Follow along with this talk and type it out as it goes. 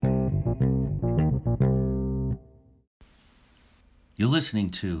You're listening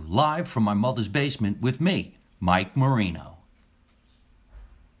to Live from My Mother's Basement with me, Mike Marino.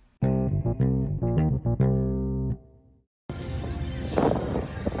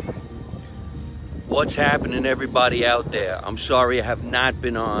 What's happening, everybody out there? I'm sorry I have not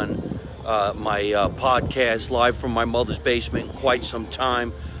been on my podcast, Live from My Mother's Basement, in quite some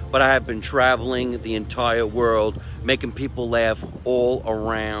time, but I have been traveling the entire world, making people laugh all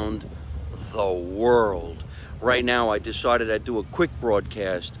around the world. Right now, I decided I'd do a quick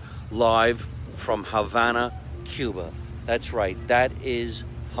broadcast live from Havana, Cuba. That's right, that is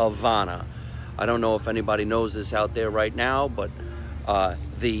Havana. I don't know if anybody knows this out there right now, but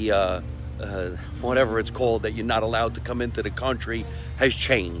whatever it's called that you're not allowed to come into the country has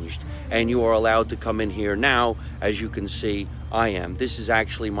changed, and you are allowed to come in here now. As you can see, I am. This is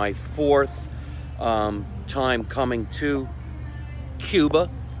actually my fourth time coming to Cuba.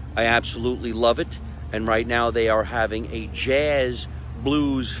 I absolutely love it. And right now they are having a jazz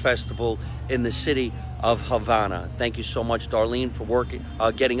blues festival in the city of Havana. Thank you so much, Darlene, for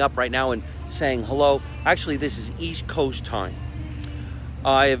getting up right now and saying hello. Actually, this is East Coast time.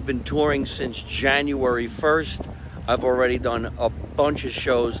 I have been touring since January 1st. I've already done a bunch of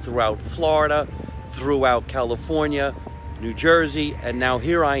shows throughout Florida, throughout California, New Jersey, and now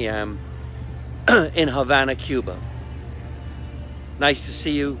here I am in Havana, Cuba. Nice to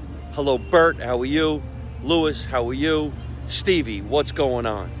see you. Hello, Bert, how are you? Louis, how are you? Stevie, what's going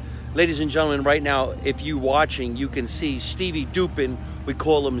on? Ladies and gentlemen, right now, if you're watching, you can see Stevie Dupin. We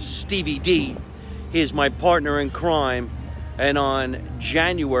call him Stevie D. He is my partner in crime. And on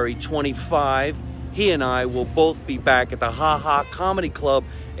January 25, he and I will both be back at the Ha Ha Comedy Club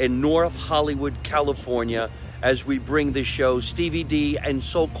in North Hollywood, California, as we bring the show Stevie D and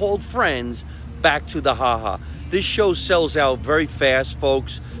So-Called Friends back to the Ha Ha. This show sells out very fast,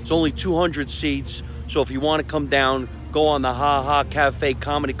 folks. It's only 200 seats, so if you want to come down, go on the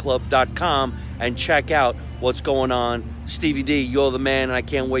HaHaCafeComedyClub.com and check out what's going on. Stevie D, you're the man, and I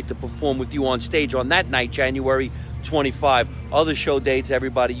can't wait to perform with you on stage on that night, January 25. Other show dates,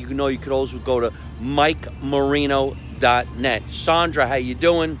 everybody, you could also go to MikeMarino.net. Sandra, how you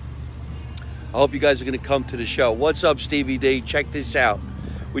doing? I hope you guys are going to come to the show. What's up, Stevie D? Check this out.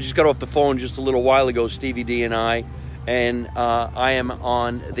 We just got off the phone just a little while ago, Stevie D and I am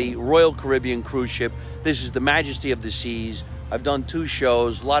on the Royal Caribbean cruise ship. This is the Majesty of the Seas. I've done 2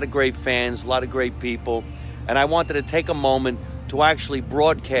 shows, a lot of great fans, a lot of great people, and I wanted to take a moment to actually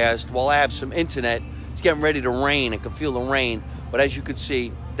broadcast while I have some internet. It's getting ready to rain. I can feel the rain, but as you can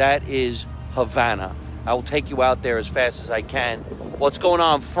see, that is Havana. I will take you out there as fast as I can. What's going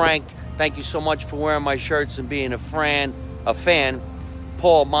on, Frank? Thank you so much for wearing my shirts and being a fan.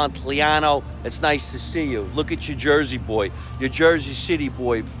 Paul Montaliano, it's nice to see you. Look at your Jersey boy. Your Jersey City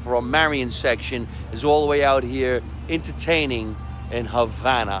boy from Marion section is all the way out here entertaining in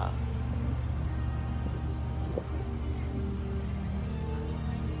Havana.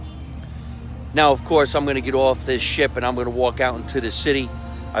 Now, of course, I'm going to get off this ship and I'm going to walk out into the city.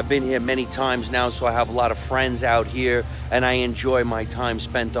 I've been here many times now, so I have a lot of friends out here, and I enjoy my time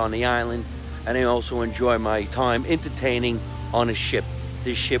spent on the island, and I also enjoy my time entertaining on a ship.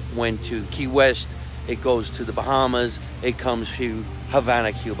 This ship went to Key West, it goes to the Bahamas, it comes to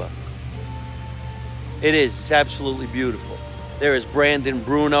Havana, Cuba. It's absolutely beautiful. There is Brandon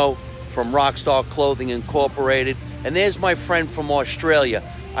Bruno from Rockstar Clothing Incorporated, and there's my friend from Australia.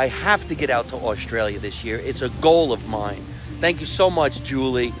 I have to get out to Australia this year. It's a goal of mine. Thank you so much,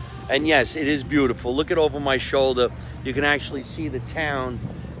 Julie. And yes, it is beautiful. Look it over my shoulder. You can actually see the town,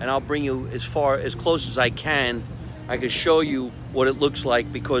 and I'll bring you as close as I can. I can show you what it looks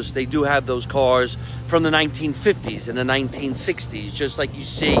like, because they do have those cars from the 1950s and the 1960s, just like you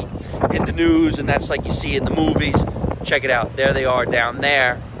see in the news, and that's like you see in the movies. Check it out. There they are down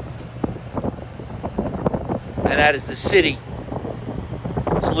there. And that is the city.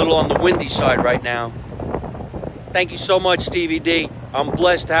 It's a little on the windy side right now. Thank you so much, Stevie D. I'm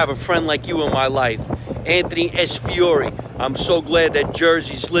blessed to have a friend like you in my life. Anthony Esfiori. I'm so glad that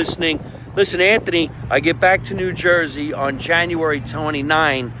Jersey's listening. Listen, Anthony, I get back to New Jersey on January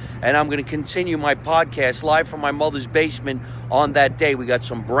 29, and I'm going to continue my podcast live from my mother's basement on that day. We got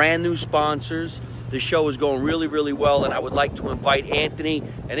some brand new sponsors. The show is going really, really well, and I would like to invite Anthony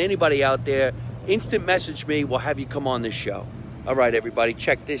and anybody out there. Instant message me. We'll have you come on this show. All right, everybody,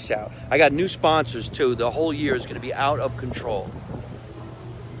 check this out. I got new sponsors, too. The whole year is going to be out of control.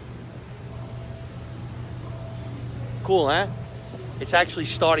 Cool, huh? It's actually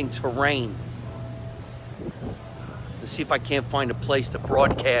starting to rain. Let's see if I can't find a place to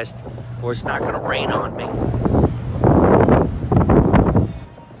broadcast or it's not going to rain on me.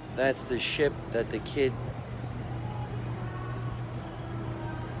 That's the ship that the kid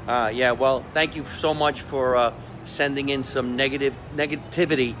Yeah, well, thank you so much for sending in some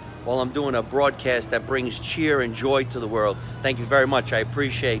negativity while I'm doing a broadcast that brings cheer and joy to the world. Thank you very much. I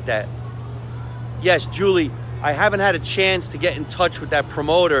appreciate that. Yes, Julie, I haven't had a chance to get in touch with that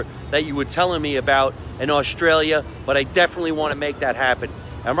promoter that you were telling me about in Australia, but I definitely want to make that happen.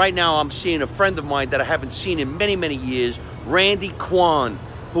 And right now I'm seeing a friend of mine that I haven't seen in many, many years, Randy Kwan,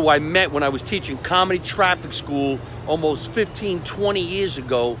 who I met when I was teaching comedy traffic school almost 15, 20 years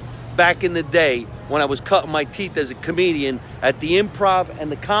ago, back in the day when I was cutting my teeth as a comedian at the Improv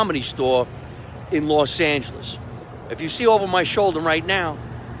and the Comedy Store in Los Angeles. If you see over my shoulder right now,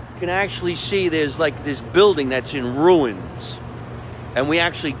 you can actually see there's like this building that's in ruins. And we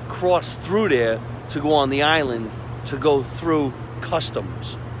actually crossed through there to go on the island to go through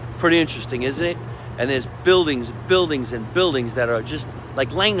customs. Pretty interesting, isn't it? And there's buildings, buildings, and buildings that are just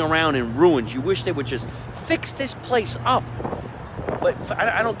like laying around in ruins. You wish they would just fix this place up. But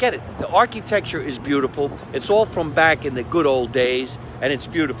I don't get it. The architecture is beautiful. It's all from back in the good old days, and it's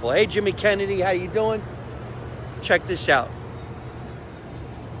beautiful. Hey, Jimmy Kennedy, how you doing? Check this out.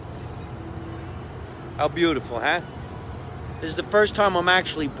 How beautiful, huh? This is the first time I'm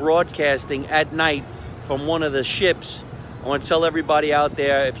actually broadcasting at night from one of the ships. I want to tell everybody out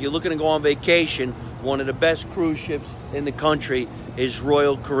there, if you're looking to go on vacation, one of the best cruise ships in the country is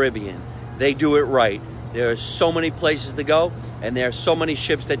Royal Caribbean. They do it right. There are so many places to go, and there are so many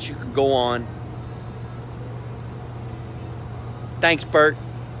ships that you can go on. Thanks, Bert.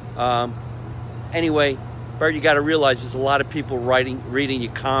 Anyway, Bert, you got to realize there's a lot of people reading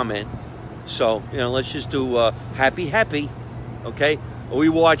your comment. So, you know, let's just do happy, okay? We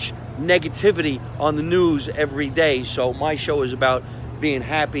watch negativity on the news every day, so my show is about being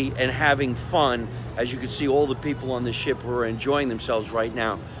happy and having fun. As you can see, all the people on the ship who are enjoying themselves right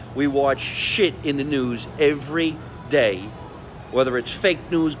now. We watch shit in the news every day, whether it's fake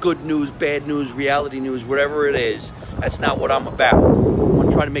news, good news, bad news, reality news, whatever it is. That's not what I'm about. I want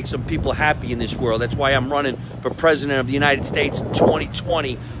to try to make some people happy in this world. That's why I'm running for president of the United States in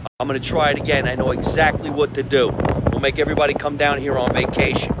 2020. I'm going to try it again. I know exactly what to do. We'll make everybody come down here on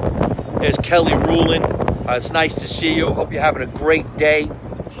vacation. There's Kelly Rulin. It's nice to see you. Hope you're having a great day.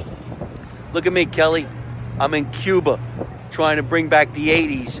 Look at me, Kelly. I'm in Cuba, trying to bring back the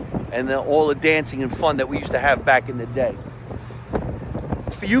 80s and all the dancing and fun that we used to have back in the day.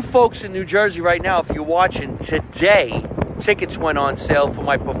 For you folks in New Jersey right now, if you're watching today, tickets went on sale for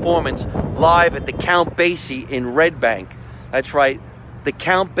my performance live at the Count Basie in Red Bank. That's right, the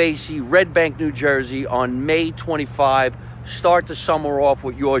Count Basie, Red Bank, New Jersey on May 25. Start the summer off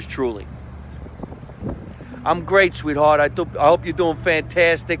with yours truly. I'm great, sweetheart. I hope you're doing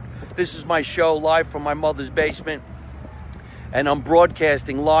fantastic. This is my show live from my mother's basement. And I'm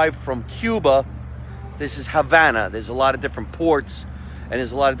broadcasting live from Cuba. This is Havana. There's a lot of different ports and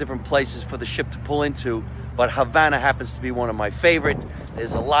there's a lot of different places for the ship to pull into. But Havana happens to be one of my favorite.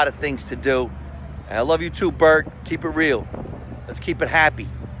 There's a lot of things to do. And I love you too, Bert. Keep it real. Let's keep it happy.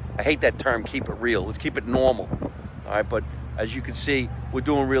 I hate that term, keep it real. Let's keep it normal. All right, but as you can see, we're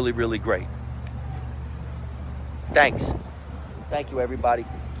doing really, really great. Thanks. Thank you, everybody.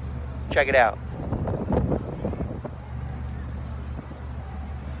 Check it out.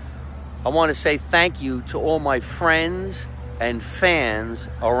 I want to say thank you to all my friends and fans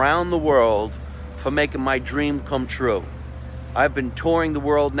around the world for making my dream come true. I've been touring the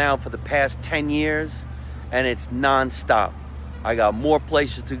world now for the past 10 years, and it's non-stop. I got more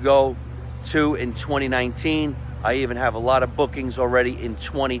places to go to in 2019. I even have a lot of bookings already in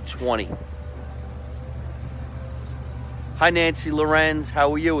 2020. Hi, Nancy Lorenz.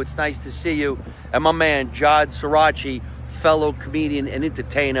 How are you? It's nice to see you. And my man, Jod Sirachi, fellow comedian and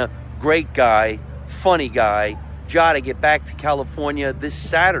entertainer, great guy, funny guy. Jod, I get back to California this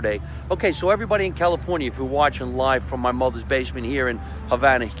Saturday. Okay, so everybody in California, if you're watching live from my mother's basement here in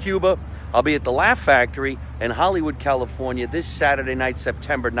Havana, Cuba, I'll be at the Laugh Factory in Hollywood, California this Saturday night,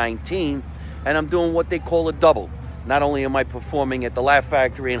 September 19, and I'm doing what they call a double. Not only am I performing at the Laugh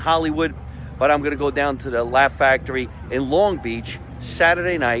Factory in Hollywood, but I'm going to go down to the Laugh Factory in Long Beach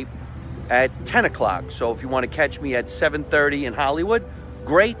Saturday night at 10 o'clock. So if you want to catch me at 7:30 in Hollywood,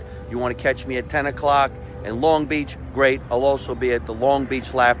 great. You want to catch me at 10 o'clock in Long Beach, great. I'll also be at the Long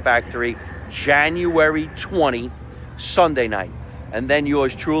Beach Laugh Factory January 20, Sunday night. And then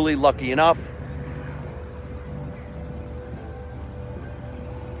yours truly, lucky enough,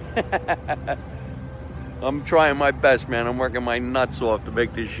 I'm trying my best, man. I'm working my nuts off to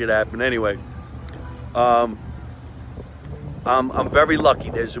make this shit happen. Anyway, I'm very lucky.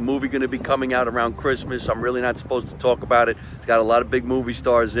 There's a movie going to be coming out around Christmas. I'm really not supposed to talk about it. It's got a lot of big movie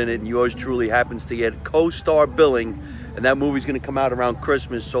stars in it, and yours truly happens to get co-star billing and that movie's going to come out around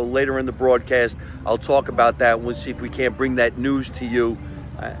Christmas. So later in the broadcast, I'll talk about that. We'll see if we can't bring that news to you.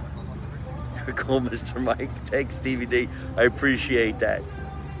 Cool, Mr. Mike. Thanks, Stevie D. I appreciate that.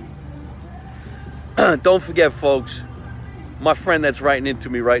 Don't forget, folks, my friend that's writing into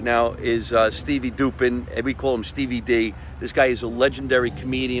me right now is Stevie Dupin, and we call him Stevie D. This guy is a legendary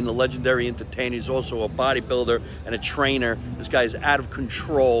comedian, a legendary entertainer. He's also a bodybuilder and a trainer. This guy is out of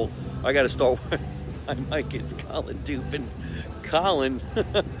control. I got to start. Hi, Mike. It's Colin Dupin. Colin?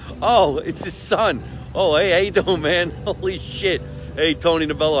 Oh, it's his son. Oh, hey, how you doing, man? Holy shit. Hey, Tony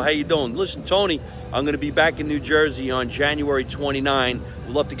Novello, how you doing? Listen, Tony, I'm going to be back in New Jersey on January 29.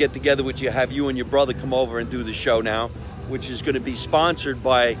 We'd love to get together with you, have you and your brother come over and do the show now, which is going to be sponsored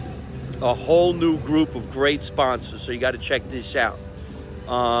by a whole new group of great sponsors. So you got to check this out.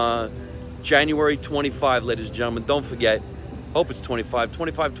 January 25, ladies and gentlemen. Don't forget. Hope it's 25,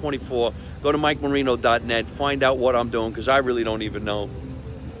 24. Go to MikeMarino.net. Find out what I'm doing, because I really don't even know.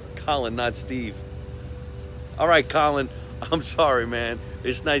 Colin, not Steve. All right, Colin. I'm sorry, man.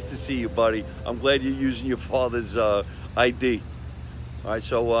 It's nice to see you, buddy. I'm glad you're using your father's ID. All right,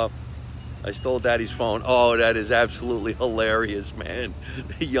 so I stole Daddy's phone. Oh, that is absolutely hilarious, man.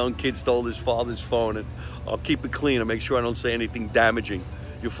 The young kid stole his father's phone, and I'll keep it clean and make sure I don't say anything damaging.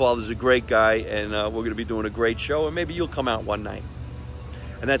 Your father's a great guy, and we're going to be doing a great show, and maybe you'll come out one night.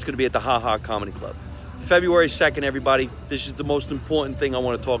 And that's going to be at the Ha Ha Comedy Club. February 2nd, everybody. This is the most important thing I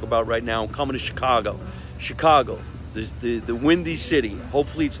want to talk about right now. I'm coming to Chicago. Chicago. The windy city.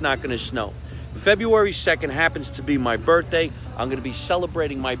 Hopefully it's not going to snow. February 2nd happens to be my birthday. I'm going to be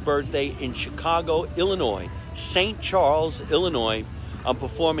celebrating my birthday in Chicago, Illinois, St. Charles, Illinois. I'm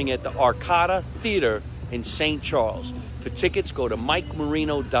performing at the Arcada Theater in St. Charles. For tickets, go to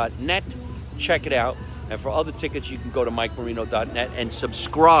MikeMarino.net. Check it out. And for other tickets, you can go to MikeMarino.net and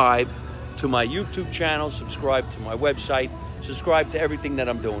subscribe to my YouTube channel, subscribe to my website, subscribe to everything that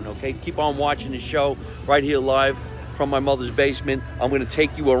I'm doing, okay? Keep on watching the show right here live from my mother's basement. I'm going to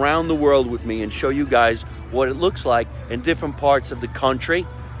take you around the world with me and show you guys what it looks like in different parts of the country.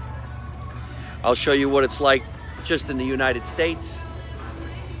 I'll show you what it's like just in the United States.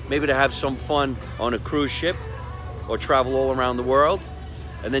 Maybe to have some fun on a cruise ship or travel all around the world.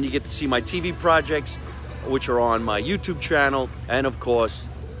 And then you get to see my TV projects, which are on my YouTube channel, and of course,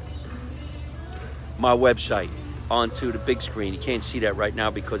 my website onto the big screen. You can't see that right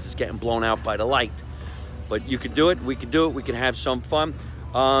now because it's getting blown out by the light. But you could do it, we could do it, we can have some fun.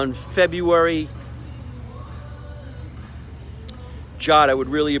 On February, Jod, I would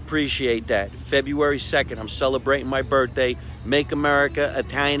really appreciate that. February 2nd, I'm celebrating my birthday. Make America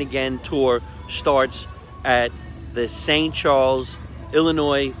Italian Again tour starts at the St. Charles,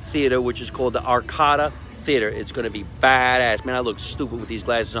 Illinois Theater, which is called the Arcada Theater. It's going to be badass. Man, I look stupid with these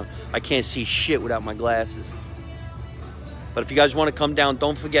glasses on. I can't see shit without my glasses. But if you guys want to come down,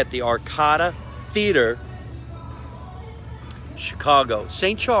 don't forget the Arcada Theater, Chicago,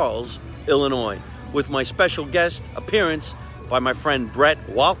 St. Charles, Illinois, with my special guest appearance by my friend Brett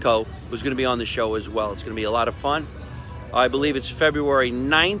Walco, who's going to be on the show as well. It's going to be a lot of fun. I believe it's February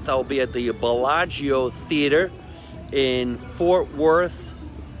 9th. I'll be at the Bellagio Theater in Fort Worth,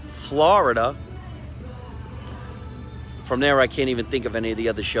 Florida. From there, I can't even think of any of the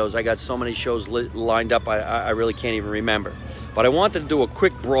other shows. I got so many shows lined up, I really can't even remember. But I wanted to do a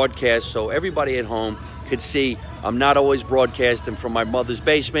quick broadcast so everybody at home could see I'm not always broadcasting from my mother's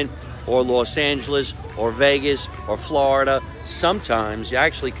basement or Los Angeles or Vegas or Florida. Sometimes you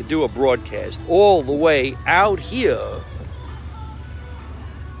actually could do a broadcast all the way out here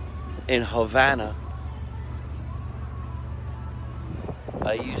in Havana.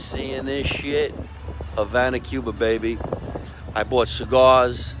 Are you seeing this shit? Havana, Cuba, baby. I bought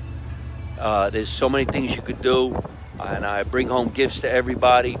cigars. There's so many things you could do. And I bring home gifts to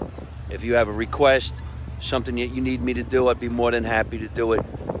everybody. If you have a request, something that you need me to do, I'd be more than happy to do it.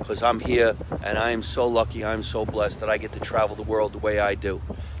 Because I'm here and I am so lucky, I'm so blessed that I get to travel the world the way I do.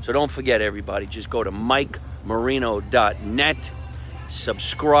 So don't forget, everybody, just go to MikeMarino.net.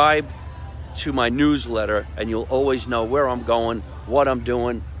 Subscribe to my newsletter and you'll always know where I'm going, what I'm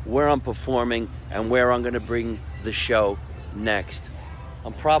doing, where I'm performing, and where I'm going to bring the show next.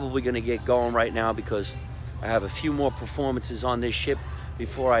 I'm probably going to get going right now because I have a few more performances on this ship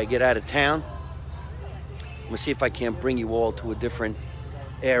before I get out of town. I'm going to see if I can't bring you all to a different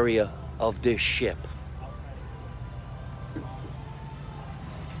area of this ship.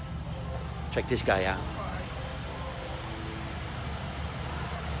 Check this guy out.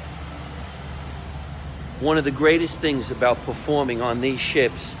 One of the greatest things about performing on these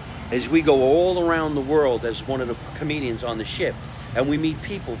ships is we go all around the world as one of the comedians on the ship, and we meet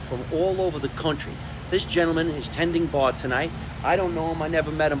people from all over the country. This gentleman is tending bar tonight. I don't know him. I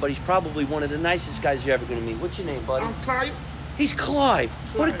never met him, but he's probably one of the nicest guys you're ever going to meet. What's your name, buddy? I'm Clive. He's Clive.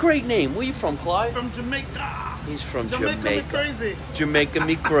 What a great name. Where you from, Clive? From Jamaica. He's from Jamaica. Jamaica. Me crazy. Jamaica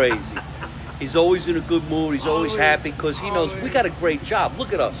me crazy. He's always in a good mood. He's always happy because he knows we got a great job.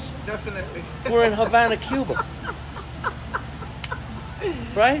 Look at us. Definitely. We're in Havana, Cuba.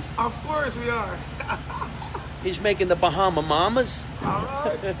 Right? Of course we are. He's making the Bahama Mamas. All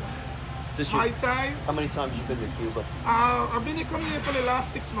right. My time. How many times you been to Cuba? I've been coming here for the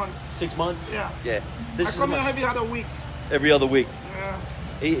last 6 months. 6 months? Yeah. Yeah. I come here every other week. Every other week. Yeah.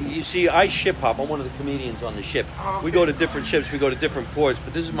 You see, I ship hop. I'm one of the comedians on the ship. Okay. We go to different ships. We go to different ports.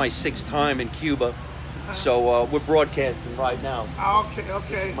 But this is my 6th time in Cuba. So we're broadcasting right now. Okay,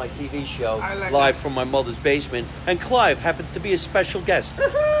 okay. This is my TV show, like live that. from my mother's basement. And Clive happens to be a special guest.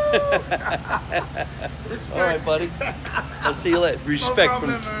 Respect. All right, buddy. I'll see you later. Respect No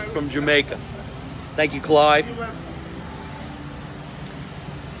problem, man. from Jamaica. Thank you, Clive.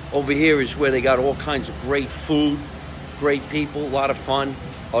 Over here is where they got all kinds of great food, great people, a lot of fun.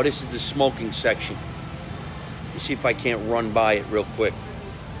 Oh, this is the smoking section. Let me see if I can't run by it real quick.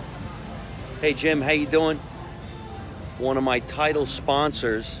 Hey, Jim, how you doing? One of my title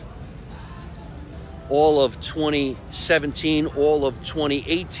sponsors, all of 2017, all of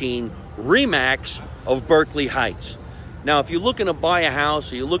 2018, Remax of Berkeley Heights. Now, if you're looking to buy a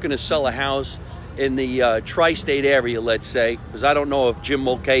house or you're looking to sell a house in the tri-state area, let's say, because I don't know if Jim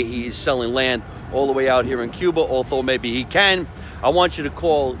Mulcahy is selling land all the way out here in Cuba, although maybe he can, I want you to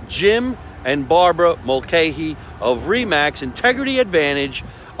call Jim and Barbara Mulcahy of Remax Integrity Advantage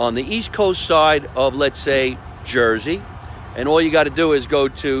on the East Coast side of, let's say, Jersey. And all you got to do is go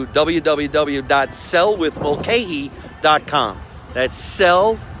to www.sellwithmulcahy.com. That's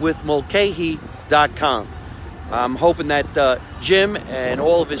sellwithmulcahy.com. I'm hoping that Jim and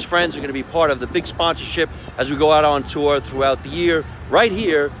all of his friends are going to be part of the big sponsorship as we go out on tour throughout the year. Right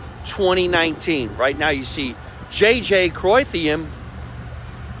here, 2019. Right now you see JJ Croythium.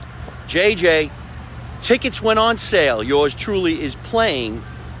 JJ, tickets went on sale. Yours truly is playing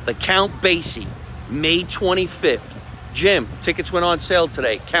the Count Basie, May 25th. Jim, tickets went on sale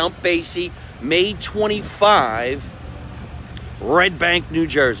today. Count Basie, May 25, Red Bank, New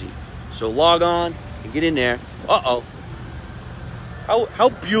Jersey. So log on and get in there. Uh-oh. How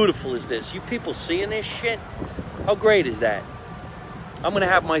beautiful is this? You people seeing this shit? How great is that? I'm going to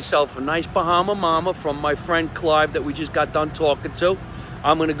have myself a nice Bahama Mama from my friend Clive that we just got done talking to.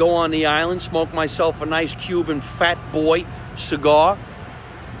 I'm going to go on the island, smoke myself a nice Cuban fat boy cigar,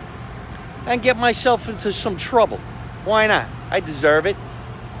 and get myself into some trouble. Why not? I deserve it.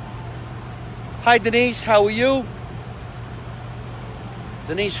 Hi, Denise. How are you?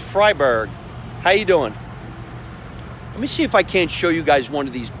 Denise Freiberg. How you doing? Let me see if I can't show you guys one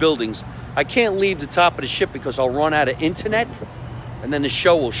of these buildings. I can't leave the top of the ship because I'll run out of internet, and then the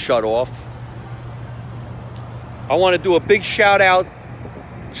show will shut off. I want to do a big shout out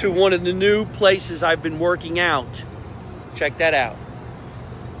to one of the new places I've been working out. Check that out.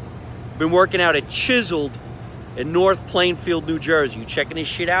 Been working out at Chiseled in North Plainfield, New Jersey. You checking this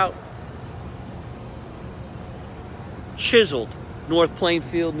shit out? Chiseled, North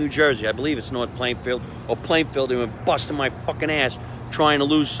Plainfield, New Jersey. I believe it's North Plainfield or Plainfield. They've been busting my fucking ass trying to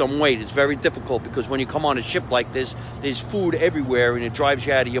lose some weight. It's very difficult because when you come on a ship like this, there's food everywhere and it drives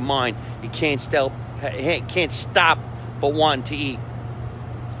you out of your mind. You can't stop but wanting to eat.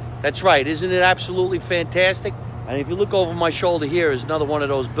 That's right. Isn't it absolutely fantastic? And if you look over my shoulder here is another one of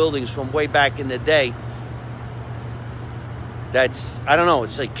those buildings from way back in the day. That's, I don't know,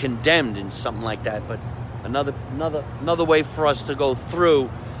 it's like condemned and something like that, but another way for us to go through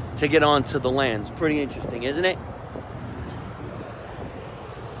to get onto the land. It's pretty interesting, isn't it?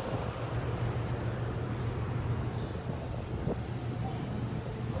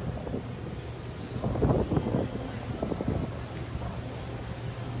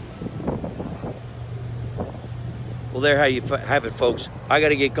 Well, there you have it, folks. I got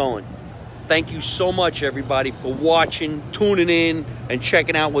to get going. Thank you so much, everybody, for watching, tuning in, and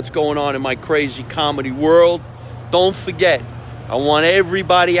checking out what's going on in my crazy comedy world. Don't forget, I want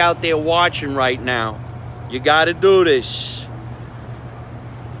everybody out there watching right now. You got to do this.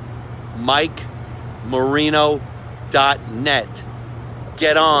 MikeMarino.net.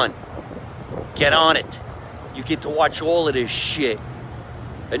 Get on. Get on it. You get to watch all of this shit.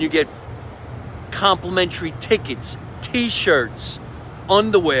 And you get complimentary tickets, t-shirts,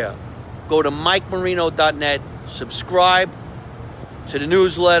 underwear. Go to MikeMarino.net, subscribe to the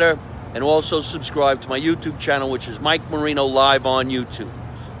newsletter, and also subscribe to my YouTube channel, which is Mike Marino Live on YouTube.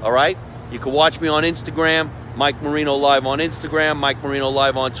 All right? You can watch me on Instagram Mike Marino Live on Instagram, Mike Marino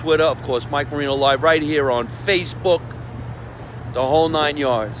Live on Twitter, of course, Mike Marino Live right here on Facebook, the whole 9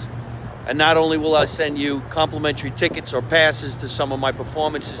 yards. And not only will I send you complimentary tickets or passes to some of my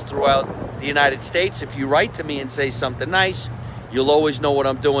performances throughout the United States, if you write to me and say something nice, you'll always know what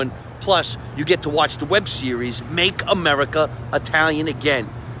I'm doing. Plus, you get to watch the web series, Make America Italian Again.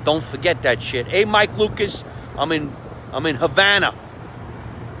 Don't forget that shit. Hey, Mike Lucas, I'm in Havana.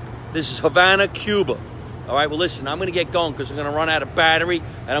 This is Havana, Cuba. All right, well, listen, I'm going to get going because I'm going to run out of battery,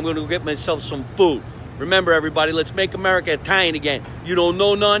 and I'm going to go get myself some food. Remember, everybody, let's make America Italian again. You don't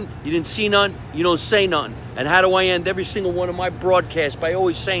know none, you didn't see none, you don't say none. And how do I end every single one of my broadcasts? By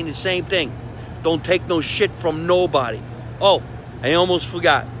always saying the same thing. Don't take no shit from nobody. Oh, I almost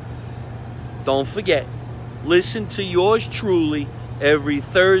forgot. Don't forget, listen to yours truly every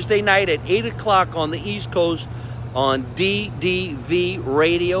Thursday night at 8 o'clock on the East Coast on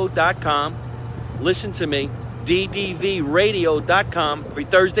ddvradio.com. Listen to me, ddvradio.com, every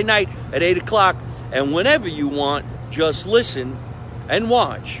Thursday night at 8 o'clock. And whenever you want, just listen and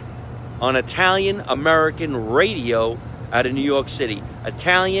watch on Italian American Radio out of New York City.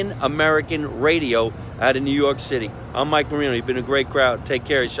 Italian American Radio out of New York City. I'm Mike Marino. You've been a great crowd. Take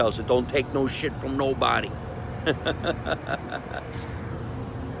care of yourselves and don't take no shit from nobody.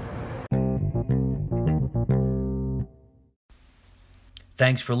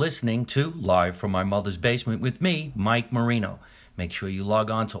 Thanks for listening to Live from My Mother's Basement with me, Mike Marino. Make sure you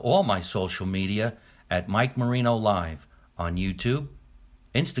log on to all my social media at Mike Marino Live on YouTube,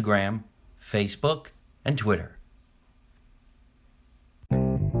 Instagram, Facebook, and Twitter.